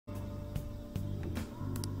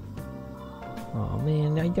Oh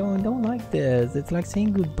man, I don't like this. It's like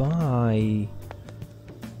saying goodbye.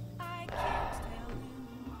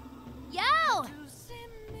 Yo!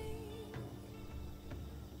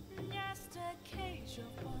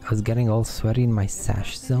 I was getting all sweaty in my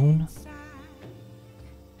sash zone.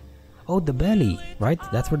 Oh, the belly, right?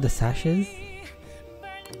 That's where the sash is?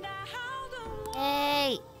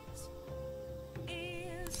 Hey!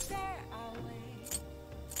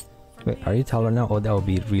 Wait, are you taller now? Oh, that would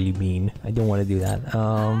be really mean. I don't want to do that.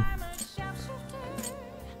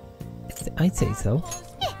 I'd say so.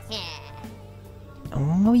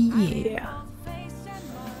 Oh yeah.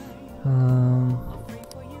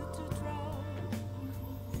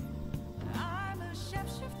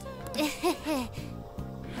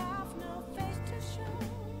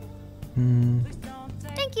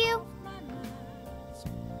 Thank you.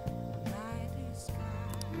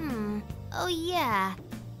 Oh yeah.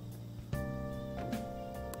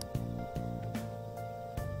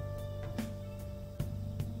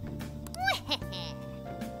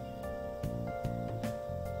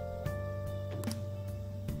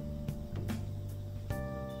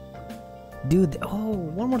 Dude, oh,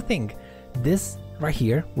 one more thing. This right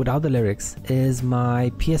here, without the lyrics, is my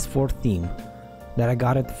PS4 theme. That I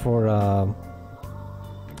got it for, I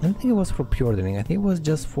don't think it was for pre-ordering. I think it was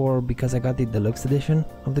just for, because I got the deluxe edition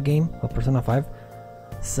of the game, of Persona 5.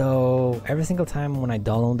 So, every single time when I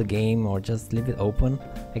download the game or just leave it open,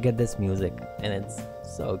 I get this music. And it's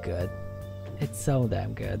so good. It's so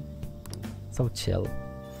damn good. So chill.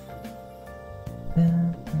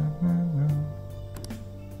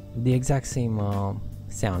 The exact same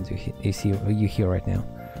sounds you hear right now.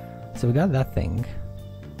 So we got that thing.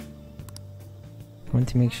 I want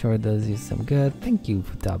to make sure it does you some good. Thank you,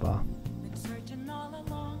 Futaba.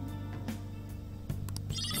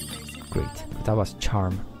 Great, Futaba's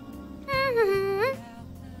charm.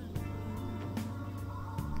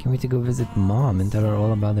 Can't wait to go visit Mom and tell her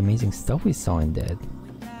all about the amazing stuff we saw and did.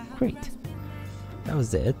 Great. That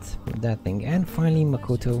was it with that thing. And finally,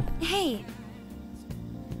 Makoto. Hey!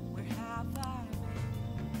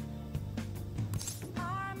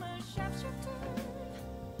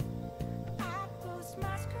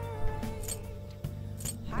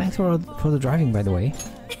 Thanks for the driving, by the way.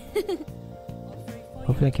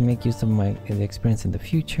 Hopefully I can make use of the experience in the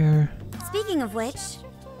future. Speaking of which...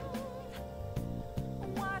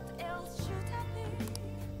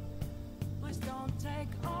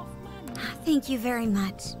 Thank you very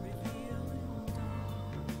much.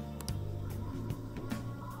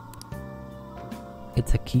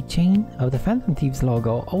 It's a keychain of the Phantom Thieves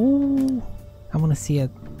logo. Oh, I want to see it.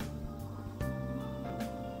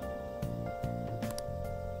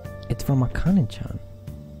 It's from Akane-chan.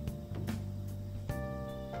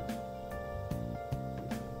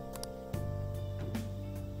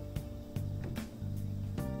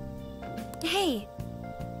 Hey!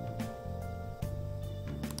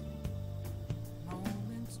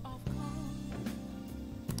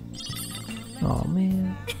 Oh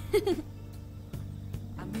man.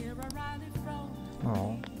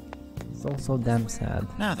 Oh, it's also damn sad.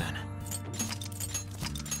 Now then.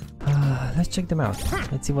 Let's check them out.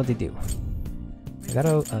 Let's see what they do. I got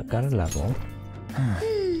a level.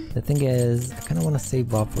 The thing is, I kind of want to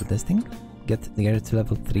save up for this thing. Get it to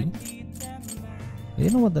level 3. I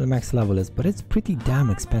don't know what the max level is, but it's pretty damn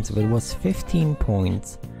expensive. It was 15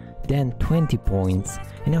 points, then 20 points,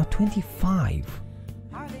 and now 25.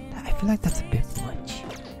 I feel like that's a bit much.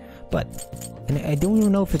 But, and I don't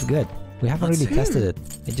even know if it's good. We haven't really tested it.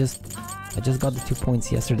 I just got the 2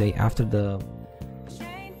 points yesterday after the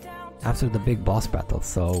big boss battle,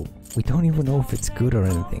 so we don't even know if it's good or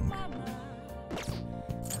anything.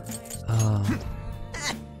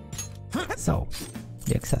 So,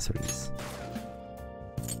 the accessories.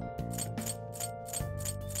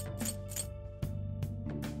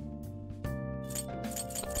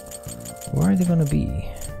 Where are they gonna be?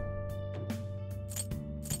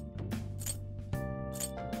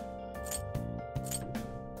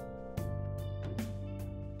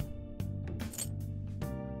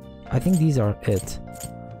 I think these are it.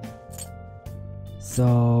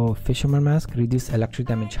 So, Fisherman Mask, reduce electric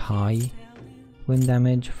damage high, wind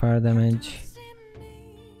damage, fire damage,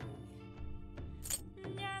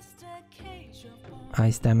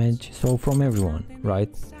 ice damage. So from everyone, right?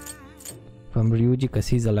 From Ryuji, because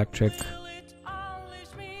he's electric,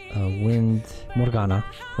 wind, Morgana,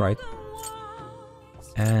 right?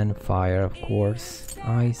 And fire, of course,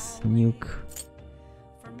 ice, nuke.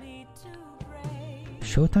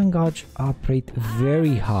 Shotan gauge operate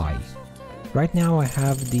very high. Right now I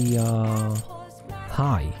have the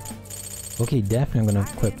high. Okay, definitely I'm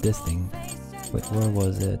gonna equip this thing. Wait, where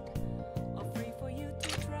was it?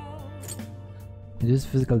 Reduce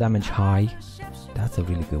physical damage high. That's a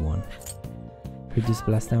really good one. Reduce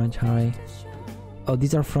blast damage high. Oh,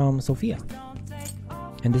 these are from Sophia.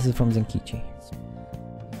 And this is from Zenkichi.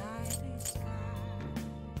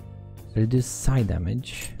 Reduce side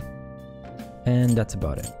damage. And that's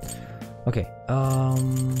about it. Okay, so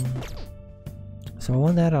I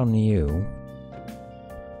want that on you.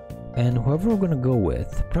 And whoever we're gonna go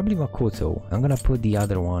with, probably Makoto. I'm gonna put the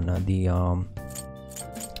other one, the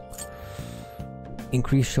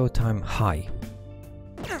increase showtime high.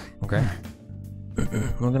 Okay.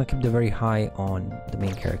 We're gonna keep the very high on the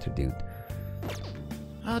main character, dude.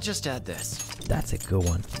 I'll just add this. That's a good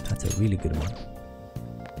one. That's a really good one.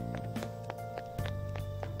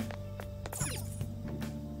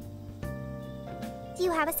 Do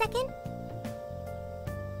you have a second?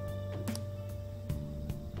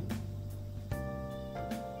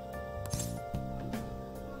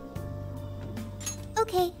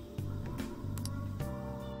 Okay.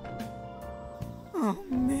 Oh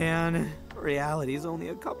man, reality's only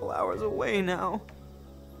a couple hours away now.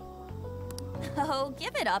 Oh,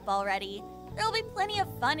 give it up already. There'll be plenty of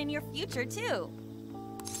fun in your future, too.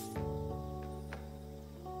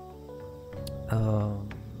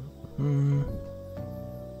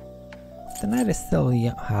 The night is still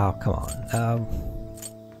young. Oh, come on.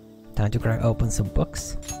 Time to crack open some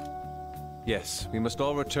books. Yes, we must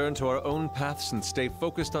all return to our own paths and stay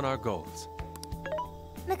focused on our goals.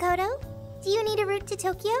 Makoto, do you need a route to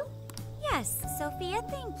Tokyo? Yes, Sophia,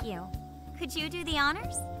 thank you. Could you do the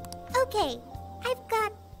honors? Okay, I've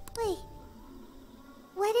got... Wait.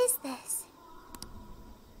 What is this?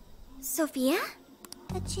 Sophia?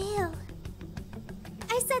 A jail.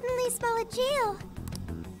 I suddenly smell a jail.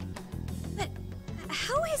 But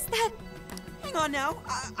how is that? Hang on now,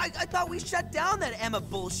 I thought we shut down that Emma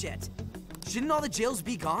bullshit. Shouldn't all the jails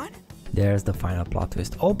be gone? There's the final plot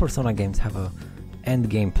twist. All Persona games have a end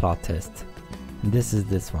game plot twist. This is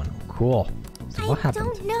this one. Cool. So what happened?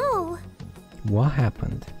 I don't know. What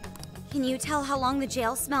happened? Can you tell how long the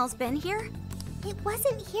jail smell's been here? It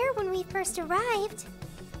wasn't here when we first arrived.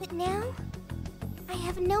 But now, I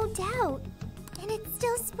have no doubt. And it's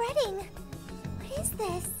still spreading. What is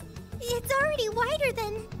this? It's already wider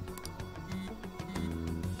than...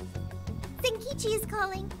 Zenkichi is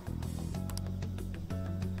calling.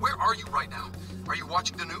 Where are you right now? Are you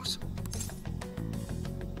watching the news?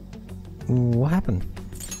 What happened?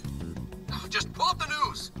 Just pull up the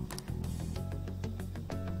news!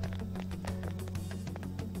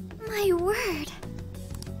 My word.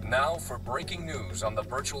 Now for breaking news on the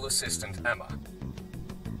virtual assistant Emma.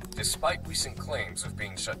 Despite recent claims of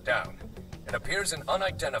being shut down, it appears an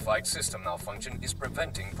unidentified system malfunction is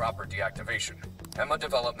preventing proper deactivation. Emma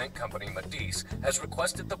development company Matisse has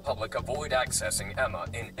requested the public avoid accessing Emma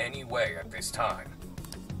in any way at this time.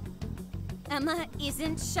 Emma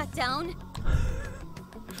isn't shut down?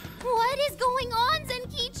 What is going on,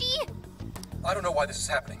 Zenkichi? I don't know why this is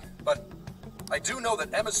happening, but I do know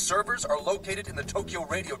that Emma's servers are located in the Tokyo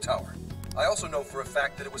radio tower. I also know for a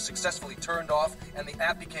fact that it was successfully turned off and the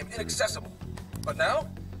app became inaccessible. But now,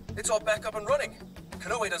 it's all back up and running.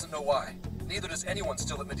 Konoe doesn't know why. Neither does anyone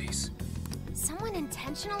still at Matisse. Someone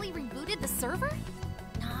intentionally rebooted the server?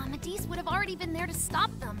 Nah, Matisse would have already been there to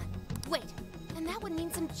stop them. Wait, and that would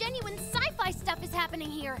mean some genuine sci-fi stuff is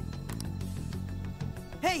happening here.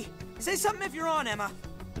 Hey, say something if you're on, Emma.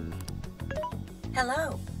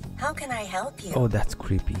 Hello. How can I help you? Oh, that's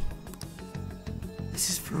creepy.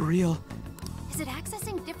 This is for real. Is it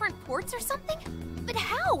accessing different ports or something? But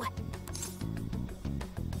how?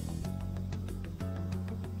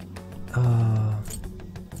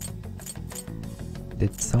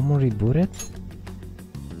 Did someone reboot it?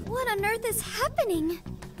 What on earth is happening?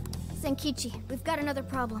 Zenkichi, we've got another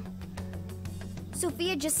problem.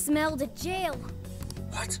 Sophia just smelled a jail.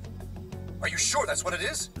 What? Are you sure that's what it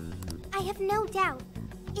is? I have no doubt.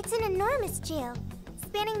 It's an enormous jail,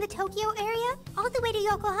 spanning the Tokyo area all the way to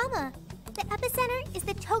Yokohama. The epicenter is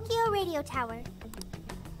the Tokyo radio tower.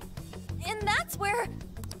 And that's where...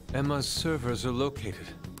 Emma's servers are located.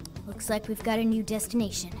 Looks like we've got a new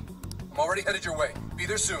destination. I'm already headed your way. Be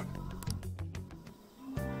there soon.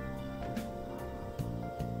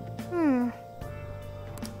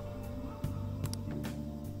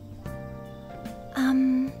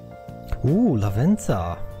 Ooh,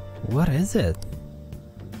 Lavenza. What is it?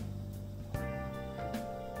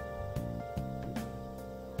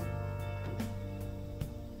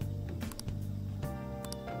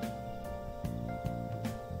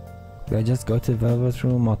 Do I just go to the Velvet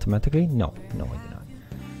Room automatically? No, no I did not.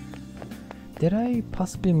 Did I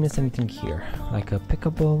possibly miss anything here? Like a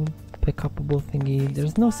pickupable thingy?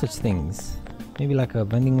 There's no such things. Maybe like a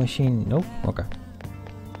vending machine? Nope? Okay.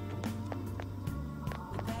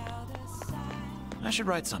 should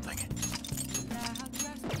write something.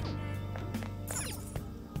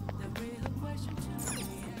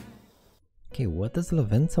 Okay, what does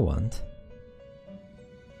Lavenza want?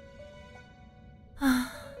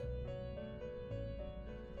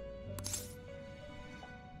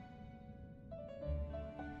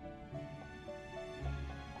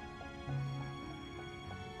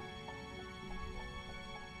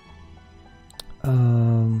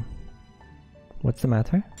 What's the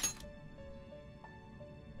matter?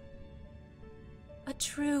 A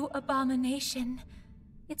true abomination.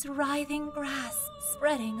 Its writhing grasp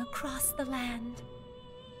spreading across the land.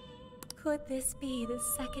 Could this be the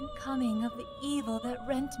second coming of the evil that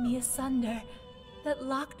rent me asunder, that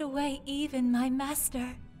locked away even my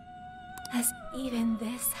master? Has even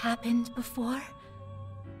this happened before?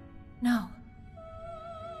 No.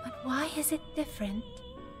 But why is it different?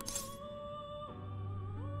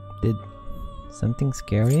 Did something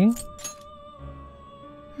scare you?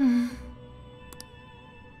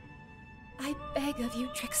 I beg of you,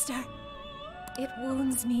 trickster. It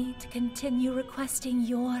wounds me to continue requesting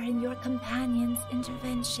your and your companion's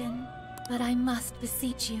intervention. But I must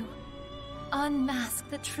beseech you. Unmask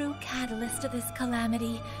the true catalyst of this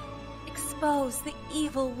calamity. Expose the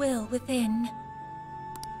evil will within.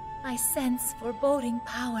 I sense foreboding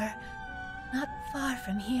power, not far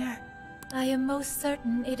from here. I am most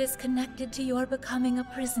certain it is connected to your becoming a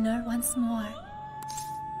prisoner once more.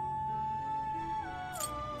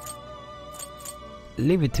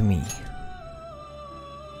 Leave it to me.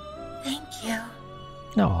 Thank you.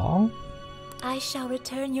 No. I shall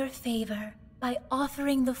return your favor by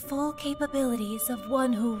offering the full capabilities of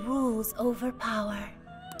one who rules over power.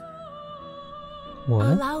 What?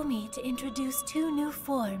 Allow me to introduce two new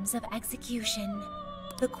forms of execution.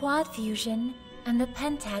 The Quad Fusion and the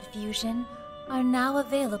Pentad Fusion are now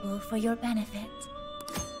available for your benefit.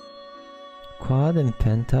 Quad and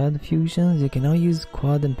Pentad fusions? You can now use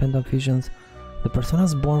Quad and Pentad fusions. The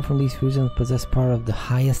personas born from these fusions possess power of the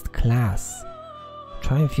highest class.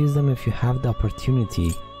 Try and fuse them if you have the opportunity.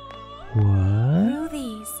 What? Through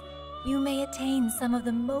these, you may attain some of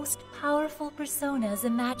the most powerful personas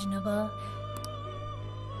imaginable.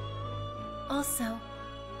 Also,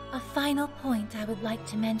 a final point I would like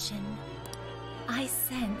to mention. I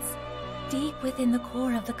sense, deep within the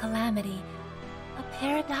core of the calamity, a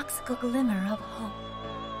paradoxical glimmer of hope.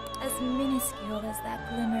 As minuscule as that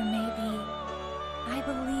glimmer may be, I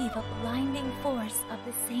believe a blinding force of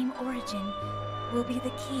the same origin will be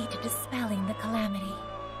the key to dispelling the calamity.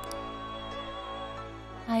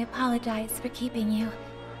 I apologize for keeping you.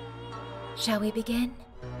 Shall we begin?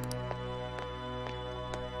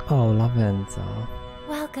 Oh, Lavenza.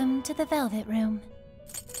 Welcome to the Velvet Room.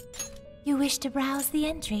 You wish to browse the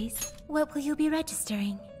entries? What will you be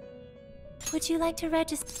registering? Would you like to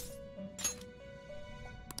register?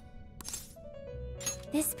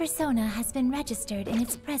 This persona has been registered in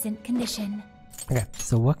its present condition. Okay,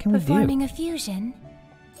 so what can we do? Performing a fusion.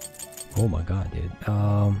 Oh my god, dude.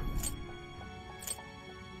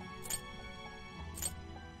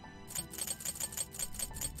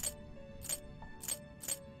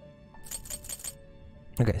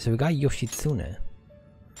 Okay, so we got Yoshitsune.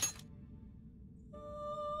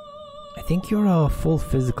 I think you're a full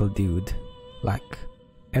physical dude. Like,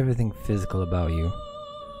 everything physical about you.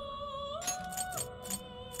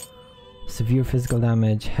 Severe physical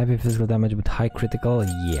damage, heavy physical damage with high critical,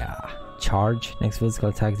 yeah. Charge, next physical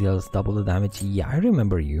attack deals double the damage, yeah, I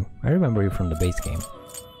remember you. I remember you from the base game.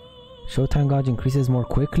 Showtime gauge increases more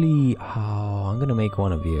quickly. Oh, I'm gonna make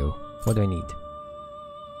one of you. What do I need?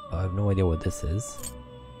 I have no idea what this is.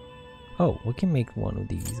 Oh, we can make one of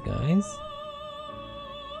these guys.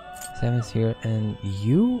 Samus here, and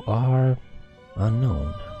you are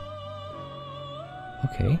unknown.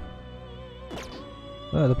 Okay.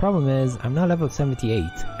 Well, the problem is, I'm not level 78,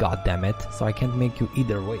 god damn it, so I can't make you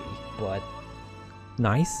either way, but...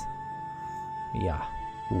 Nice. Yeah.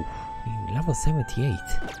 Oof. Level 78.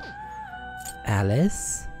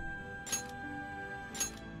 Alice?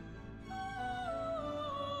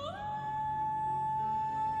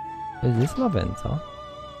 Is this Lavenza?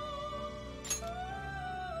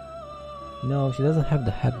 No, she doesn't have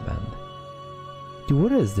the headband. Dude,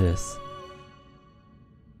 what is this?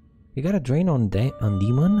 You got a drain on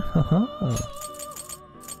demon? Haha.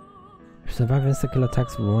 Survive insta-kill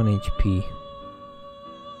attacks with 1 HP.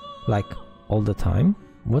 Like, all the time?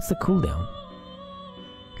 What's the cooldown?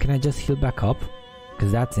 Can I just heal back up?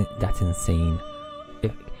 Because that's insane.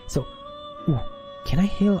 Can I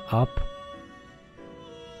heal up?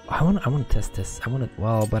 I want to test this.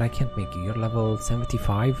 Well, but I can't make you. You're level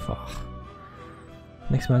 75. Ugh.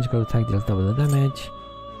 Next magical attack deals double the damage.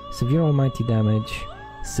 Severe almighty damage.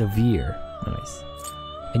 Severe. Nice.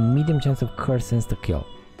 And medium chance of curse insta-kill.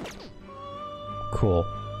 Cool.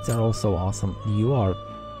 These are also awesome. You are...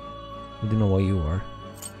 I don't know what you are.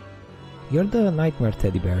 You're the nightmare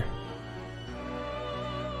teddy bear.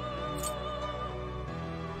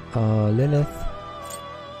 Lilith.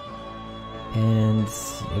 And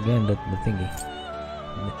again the thingy.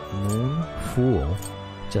 Moon, Fool,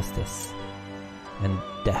 Justice, and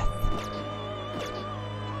Death.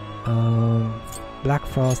 Black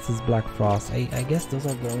Frost is Black Frost. I guess those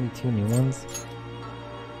are the only two new ones.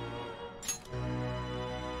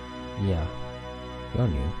 Yeah, you're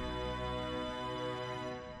new.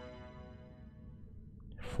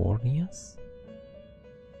 Fornius?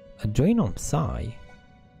 A drain on Psy?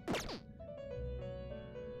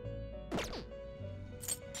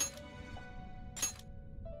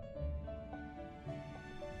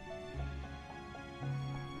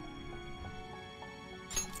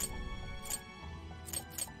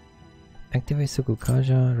 Activate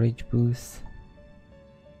Sukukaja, Rage Boost.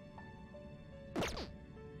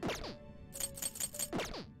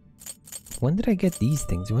 When did I get these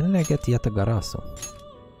things? When did I get Yatagarasu?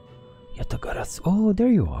 Yatagarasu. Oh, there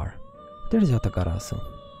you are. There's Yatagarasu.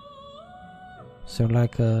 So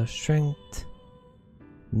like a strength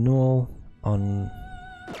null on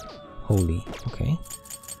holy. Okay.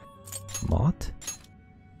 Mott?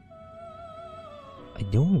 I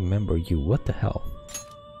don't remember you. What the hell?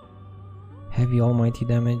 Heavy almighty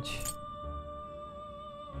damage.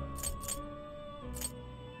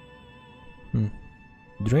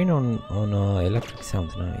 Drain on electric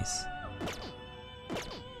sounds nice.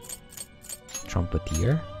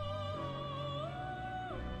 Trumpeteer.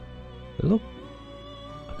 Look,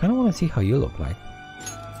 I kind of want to see how you look like.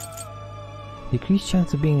 Decreased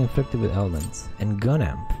chance of being inflicted with elements and gun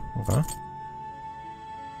amp. Okay.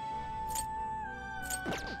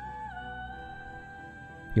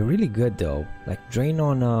 You're really good though. Like drain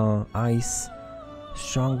on ice,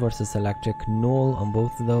 strong versus electric, null on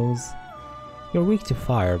both of those. You're weak to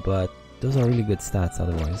fire, but those are really good stats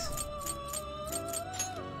otherwise.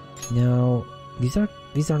 Now, these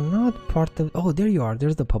are not part of... Oh, there you are.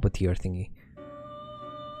 There's the puppeteer thingy.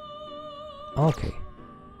 Okay.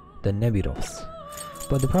 The Nebiros.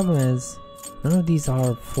 But the problem is, none of these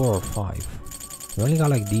are 4 or 5. We only got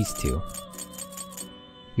like these two.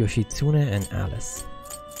 Yoshitsune and Alice.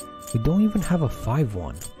 We don't even have a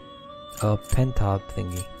 5-1. A Pentad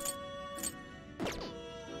thingy.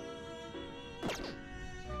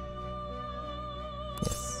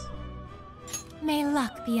 Yes. May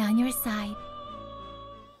luck be on your side.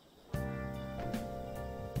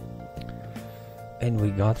 And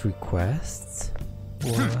we got requests?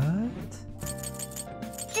 What?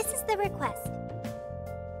 This is the request.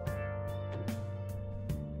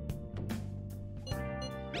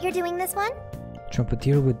 You're doing this one?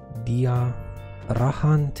 Trumpeteer with Dia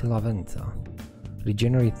Rahan Tilaventa.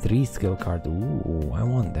 Regenerate 3 skill card. Ooh, I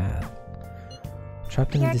want that.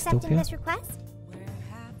 Trapped in a You're accepting dystopia? this request?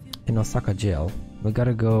 In Osaka jail. We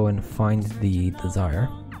gotta go and find the desire.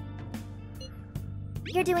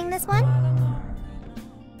 You're doing this one?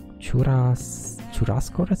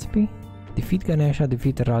 Churrasco recipe? Defeat Ganesha,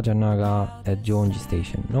 defeat Raja Naga at Jonji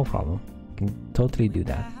Station. No problem. Can totally do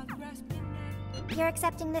that. You're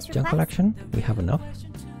accepting this Junk request? collection? We have enough.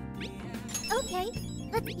 Okay.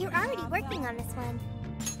 Look, you're already working on this one.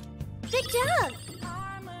 Good job!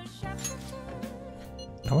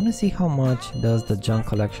 I want to see how much does the junk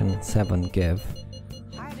collection 7 give.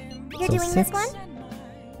 You're So doing 6 this one?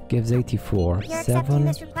 gives 84. You're accepting 7,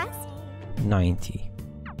 this request? 90.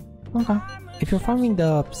 Okay. If you're farming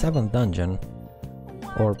the 7th dungeon,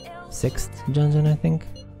 or 6th dungeon I think,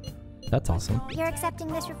 that's awesome. You're accepting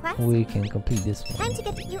this request? We can complete this one. Time to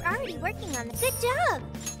get you're already working on this. Good job!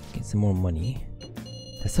 Get some more money.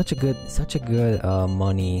 That's such a good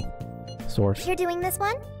money source. You're doing this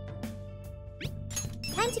one?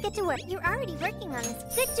 Time to get to work. You're already working on this.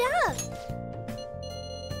 Good job!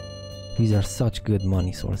 These are such good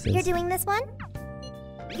money sources. You're doing this one?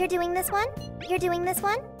 You're doing this one? You're doing this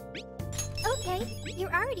one? Okay,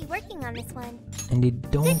 you're already working on this one. And they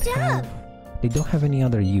Good don't have any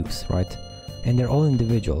other use, right? And they're all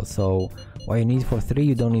individual, so what you need for 3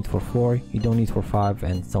 you don't need for 4, you don't need for 5,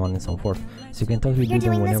 and so on and so forth. So you can totally do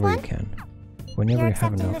them whenever you can. Whenever You're you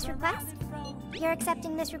have accepting enough. this request? You're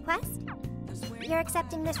accepting this request? You're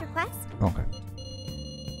accepting this request? Okay.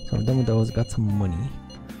 So we're done with those, got some money.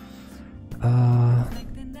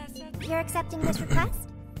 You're accepting this request?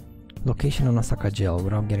 Location on Osaka jail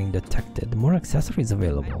without getting detected. More accessories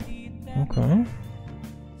available. Okay.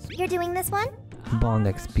 You're doing this one? Bond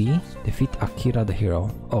XP. Defeat Akira the hero.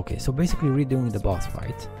 Okay, so basically redoing the boss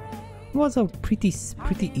fight. It was a pretty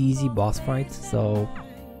easy boss fight, so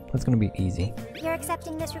it's gonna be easy. You're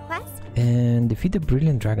accepting this request? And defeat the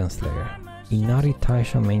Brilliant Dragon Slayer. Inari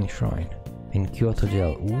Taisha Main Shrine in Kyoto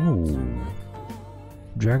Jail. Ooh.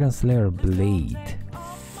 Dragon Slayer Blade.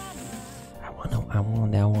 I want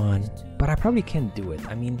that one. But I probably can't do it.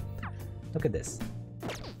 I mean, look at this.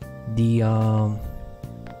 The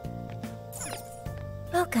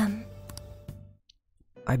Welcome.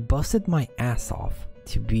 I busted my ass off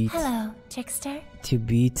to beat Hello, Trickster. To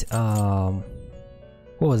beat what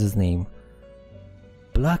was his name?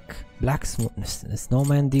 Black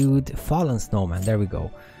Snowman dude, Fallen Snowman, there we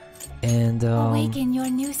go. And awaken your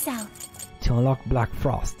new self. To unlock Black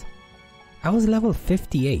Frost. I was level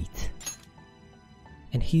 58.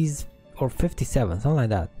 And he's, or 57, something like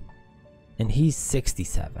that. And he's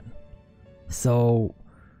 67. So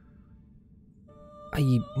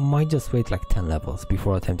I might just wait like 10 levels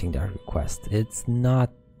before attempting that request. It's most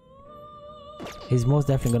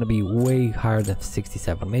definitely gonna be way higher than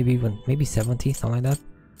 67, maybe 70, something like that.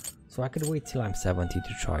 So I could wait till I'm 70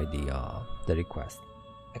 to try the request.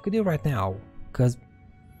 I could do it right now, cause,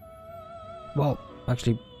 well,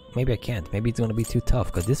 actually, maybe I can't. Maybe it's gonna be too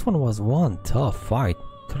tough, cause this one was one tough fight.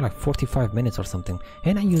 It took like 45 minutes or something,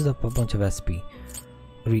 and I used up a bunch of SP,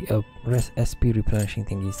 SP replenishing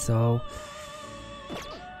thingies. So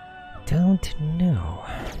don't know.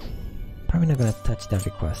 Probably not gonna touch that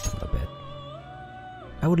request a bit.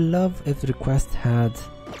 I would love if the request had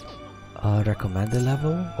a recommended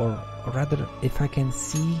level, or rather, if I can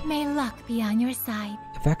see. May luck be on your side.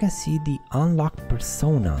 If I can see the unlocked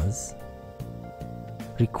personas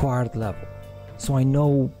required level, so I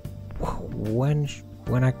know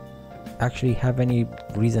when I actually have any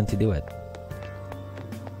reason to do it.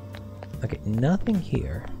 Okay, nothing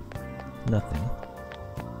here. Nothing.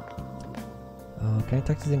 Can I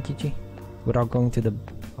talk to Zenkichi without going to the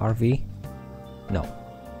RV? No.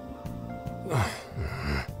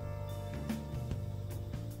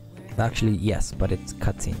 Actually, yes, but it's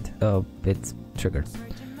cutscened. It's triggered.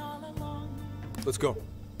 Let's go.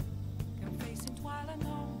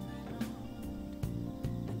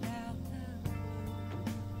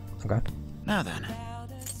 Okay. Now then.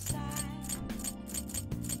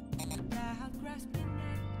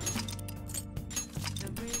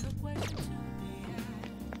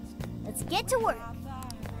 Let's get to work.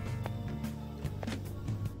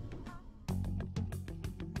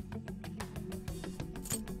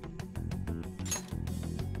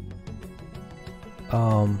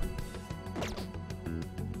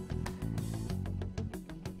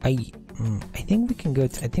 I think we can go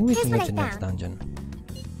to, go to the next dungeon.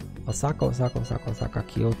 Osaka,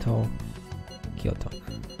 Kyoto.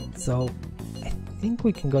 So I think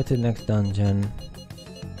we can go to the next dungeon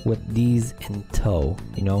with these in tow,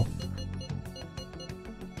 you know?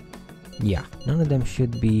 Yeah, none of them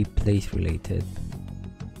should be place related.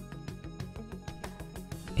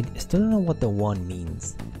 I still don't know what the one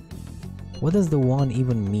means. What does the one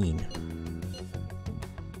even mean?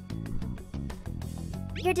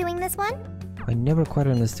 You're doing this one? I never quite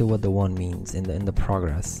understood what the one means in the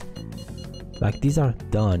progress. Like, these are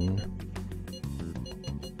done,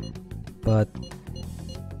 but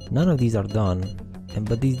none of these are done,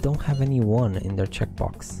 but these don't have any one in their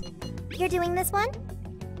checkbox. You're doing this one?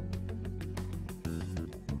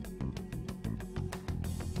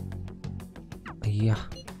 Yeah.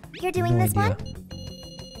 You're doing this one?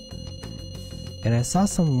 And I saw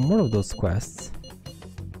some more of those quests.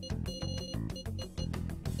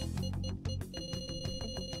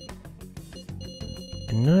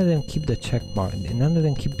 And none of them keep the check mark, and none of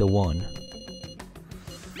them keep the one.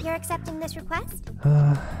 You're accepting this request?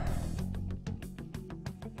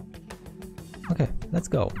 Okay, let's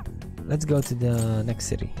go. Let's go to the next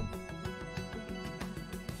city.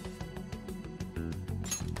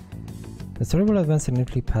 The story will advance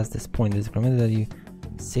significantly past this point. It is recommended that you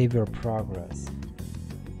save your progress.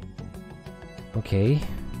 Okay.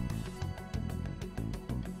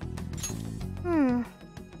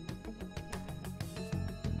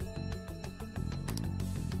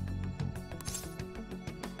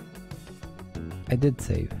 I did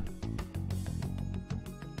save.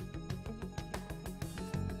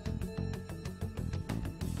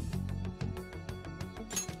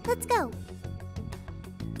 Let's go.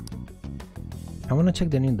 I want to check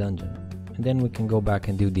the new dungeon, and then we can go back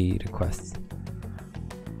and do the requests.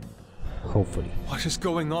 Hopefully. What is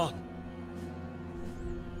going on?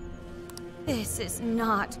 This is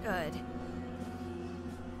not good.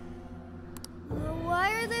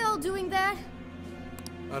 Why are they all doing that?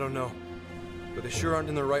 I don't know, but they sure aren't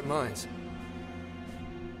in their right minds.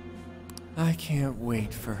 I can't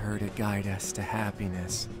wait for her to guide us to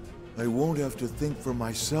happiness. I won't have to think for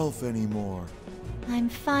myself anymore. I'm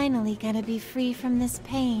finally gonna be free from this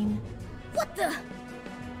pain. What the?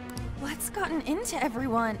 What's gotten into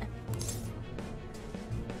everyone?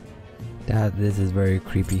 This is very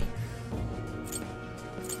creepy.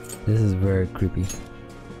 This is very creepy.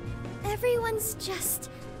 Everyone's just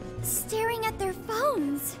staring at their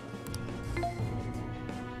phones.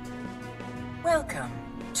 Welcome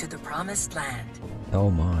to the Promised Land. Oh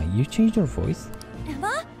my, you changed your voice?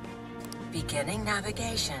 Emma? Beginning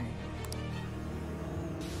navigation.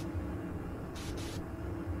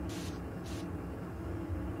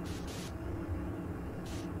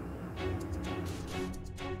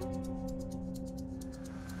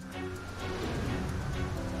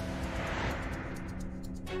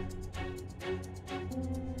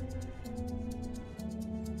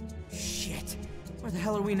 Shit. Where the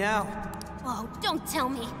hell are we now? Oh, don't tell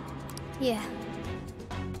me. Yeah.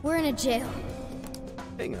 We're in a jail.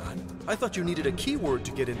 Hang on. I thought you needed a keyword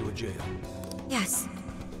to get into a jail. Yes.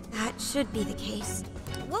 That should be the case.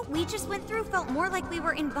 What we just went through felt more like we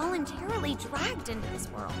were involuntarily dragged into this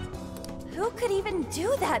world. Who could even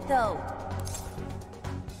do that, though?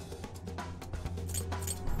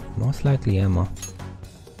 Most likely Emma.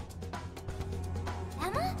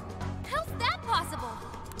 Emma? How's that possible?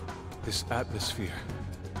 This atmosphere.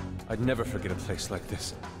 I'd never forget a place like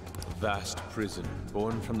this. A vast prison,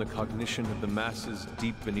 born from the cognition of the masses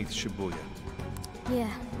deep beneath Shibuya.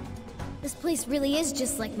 Yeah. This place really is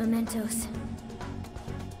just like Mementos.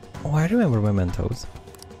 Oh, I remember Mementos.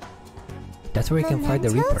 That's where you can fight the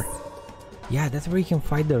Reaper. Yeah, that's where you can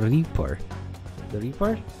fight the Reaper. The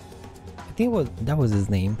Reaper? I think that was his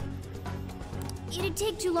name. It'd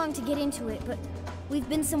take too long to get into it, but we've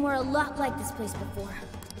been somewhere a lot like this place before.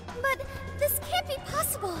 But this can't be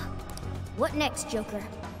possible. What next, Joker?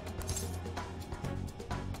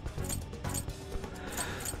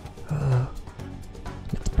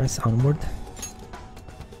 Let's press onward.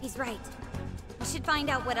 He's right. We should find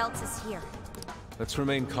out what else is here. Let's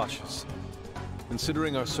remain cautious.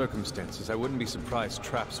 Considering our circumstances, I wouldn't be surprised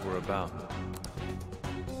traps were abound.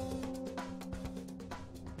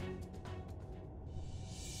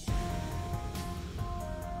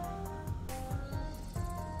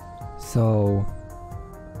 So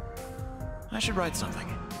I should write something.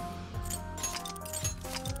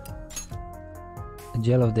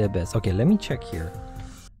 Jail of the Abyss. Okay, let me check here.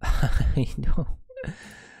 I don't.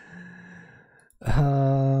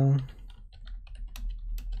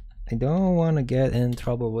 I don't want to get in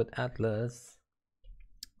trouble with Atlas.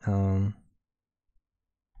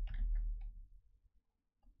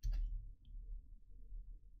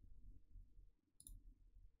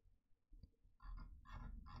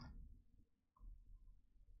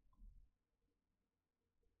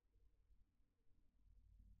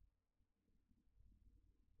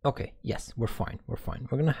 Okay, yes, we're fine. We're fine.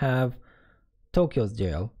 We're gonna have Tokyo's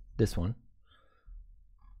jail, this one.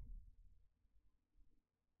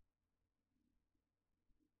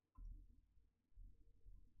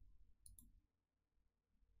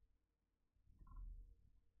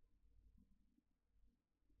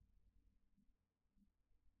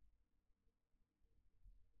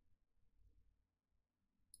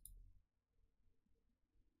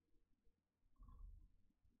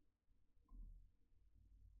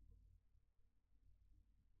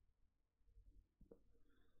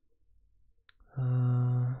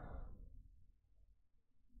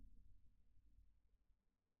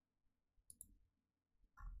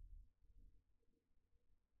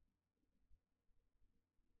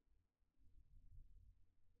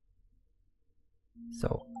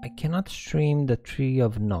 So I cannot stream the Tree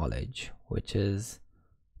of Knowledge, which is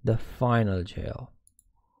the final jail.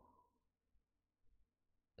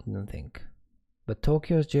 I don't think. But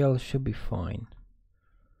Tokyo's jail should be fine.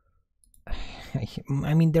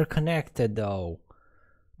 I mean, they're connected though.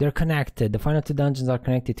 They're connected. The final two dungeons are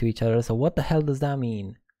connected to each other. So what the hell does that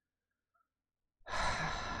mean?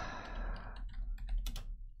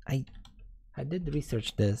 I did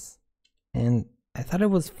research this and I thought it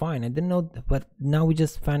was fine. I didn't know, but now we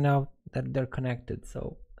just find out that they're connected.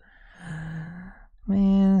 So,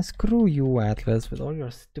 man, screw you, Atlas, with all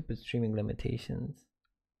your stupid streaming limitations.